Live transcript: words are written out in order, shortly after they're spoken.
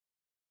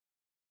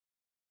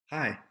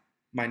Hi,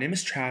 my name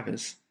is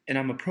Travis, and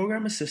I'm a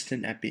program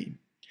assistant at BeAM.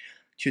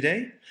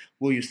 Today,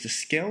 we'll use the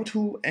Scale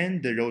tool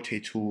and the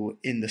Rotate tool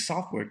in the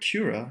software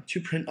Cura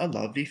to print a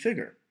lovely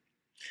figure.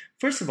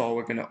 First of all,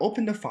 we're going to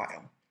open the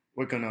file.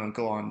 We're going to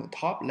go on the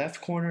top left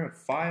corner of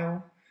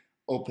File,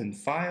 Open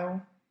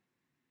File,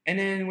 and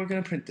then we're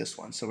going to print this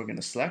one. So we're going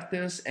to select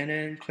this and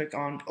then click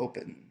on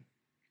Open.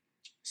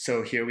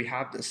 So here we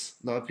have this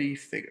lovely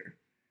figure.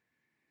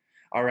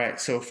 All right,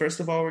 so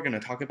first of all, we're going to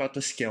talk about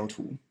the Scale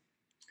tool.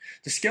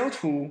 The Scale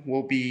tool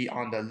will be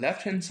on the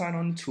left-hand side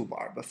on the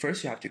toolbar, but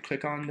first you have to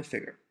click on the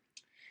figure.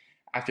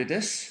 After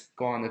this,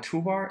 go on the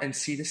toolbar and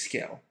see the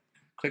scale.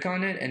 Click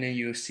on it and then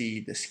you'll see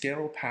the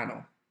scale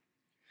panel.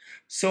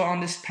 So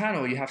on this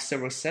panel, you have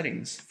several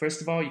settings.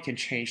 First of all, you can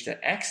change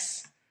the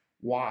X,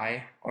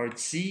 Y, or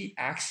Z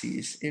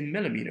axes in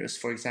millimeters.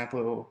 For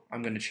example,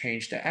 I'm going to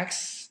change the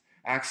X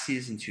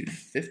axis into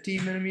 50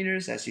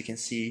 millimeters. As you can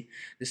see,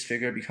 this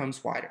figure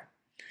becomes wider.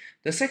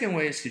 The second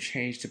way is to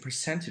change the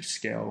percentage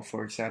scale.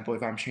 For example,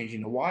 if I'm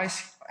changing the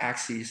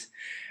y-axis,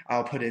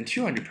 I'll put in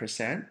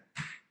 200%.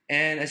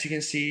 And as you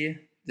can see,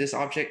 this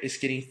object is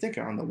getting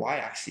thicker on the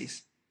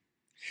y-axis.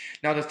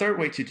 Now, the third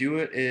way to do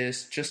it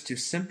is just to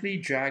simply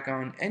drag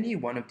on any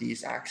one of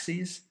these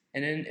axes,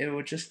 and then it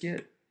will just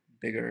get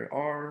bigger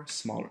or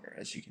smaller,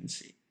 as you can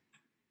see.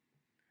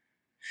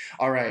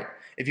 All right,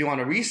 if you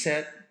want to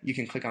reset, you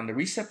can click on the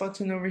reset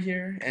button over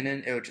here, and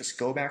then it will just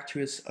go back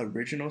to its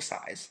original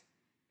size.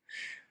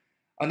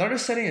 Another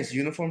setting is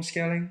uniform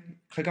scaling.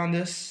 Click on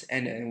this,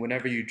 and then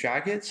whenever you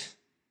drag it,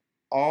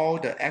 all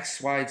the X,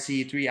 Y,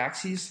 Z 3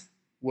 axes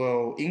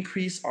will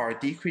increase or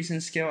decrease in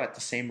scale at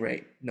the same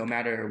rate, no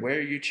matter where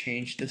you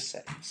change the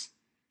settings.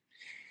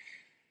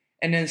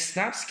 And then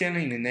snap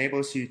scaling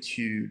enables you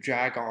to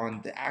drag on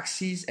the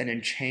axes and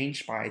then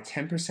change by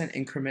 10%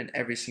 increment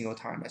every single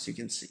time, as you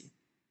can see.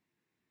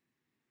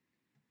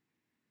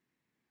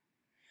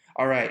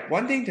 All right,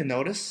 one thing to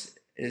notice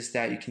is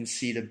that you can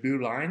see the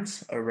blue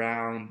lines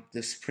around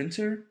this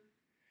printer.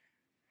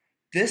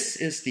 This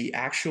is the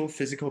actual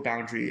physical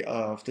boundary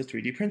of the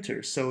 3D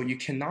printer. So you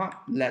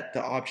cannot let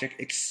the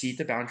object exceed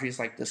the boundaries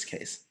like this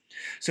case.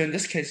 So in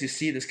this case, you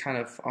see this kind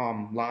of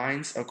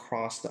lines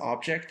across the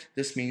object.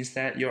 This means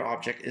that your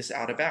object is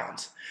out of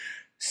bounds.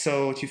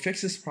 So to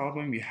fix this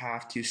problem, you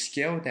have to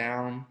scale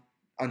down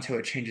until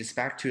it changes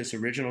back to its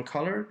original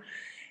color.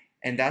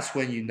 And that's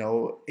when you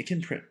know it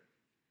can print.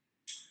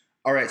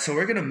 All right, so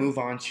we're going to move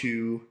on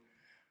to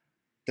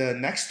the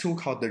next tool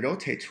called the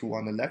Rotate tool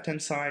on the left-hand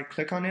side.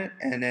 Click on it,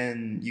 and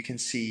then you can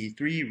see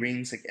 3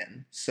 rings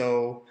again.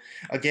 So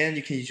again,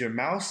 you can use your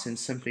mouse and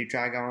simply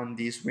drag on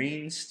these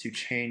rings to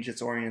change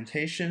its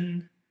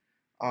orientation.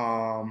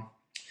 But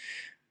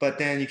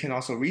then you can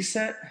also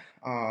reset,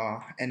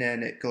 and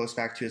then it goes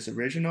back to its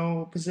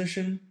original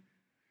position.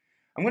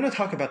 I'm going to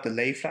talk about the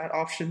lay flat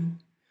option.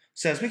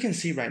 So as we can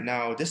see right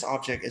now, this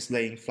object is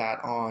laying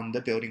flat on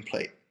the building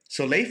plate.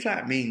 So lay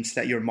flat means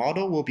that your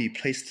model will be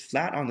placed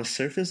flat on the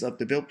surface of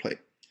the build plate.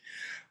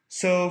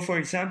 So for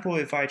example,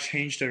 if I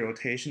change the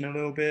rotation a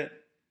little bit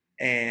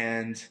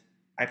and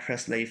I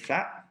press lay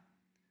flat,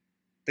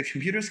 the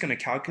computer is going to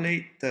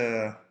calculate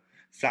the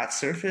flat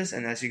surface,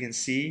 and as you can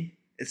see,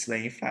 it's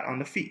laying flat on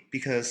the feet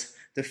because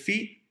the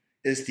feet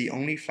is the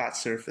only flat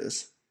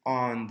surface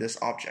on this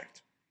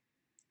object.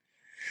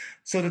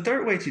 So the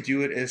third way to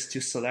do it is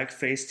to select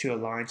face to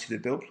align to the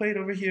build plate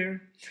over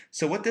here.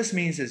 So what this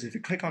means is if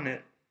you click on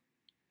it,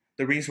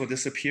 the rings will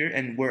disappear,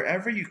 and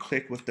wherever you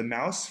click with the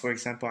mouse, for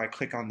example, I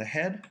click on the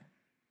head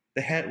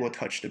will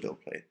touch the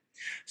build plate.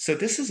 So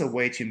this is a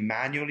way to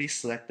manually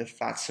select the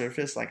flat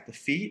surface like the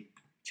feet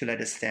to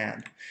let it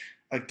stand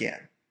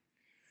again.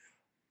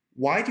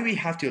 Why do we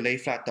have to lay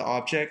flat the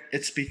object?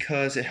 It's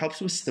because it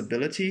helps with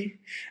stability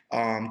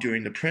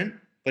during the print,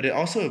 but it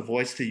also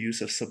avoids the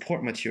use of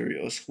support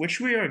materials, which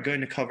we are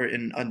going to cover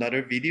in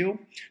another video.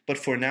 But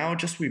for now,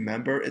 just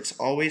remember, it's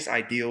always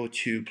ideal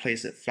to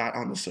place it flat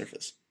on the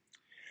surface.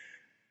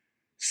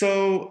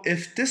 So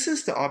if this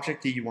is the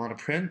object that you want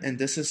to print and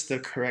this is the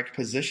correct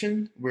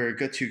position, we're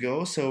good to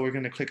go. So we're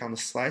going to click on the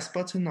slice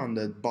button on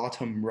the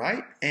bottom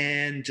right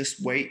and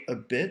just wait a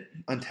bit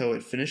until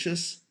it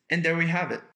finishes. And there we have it.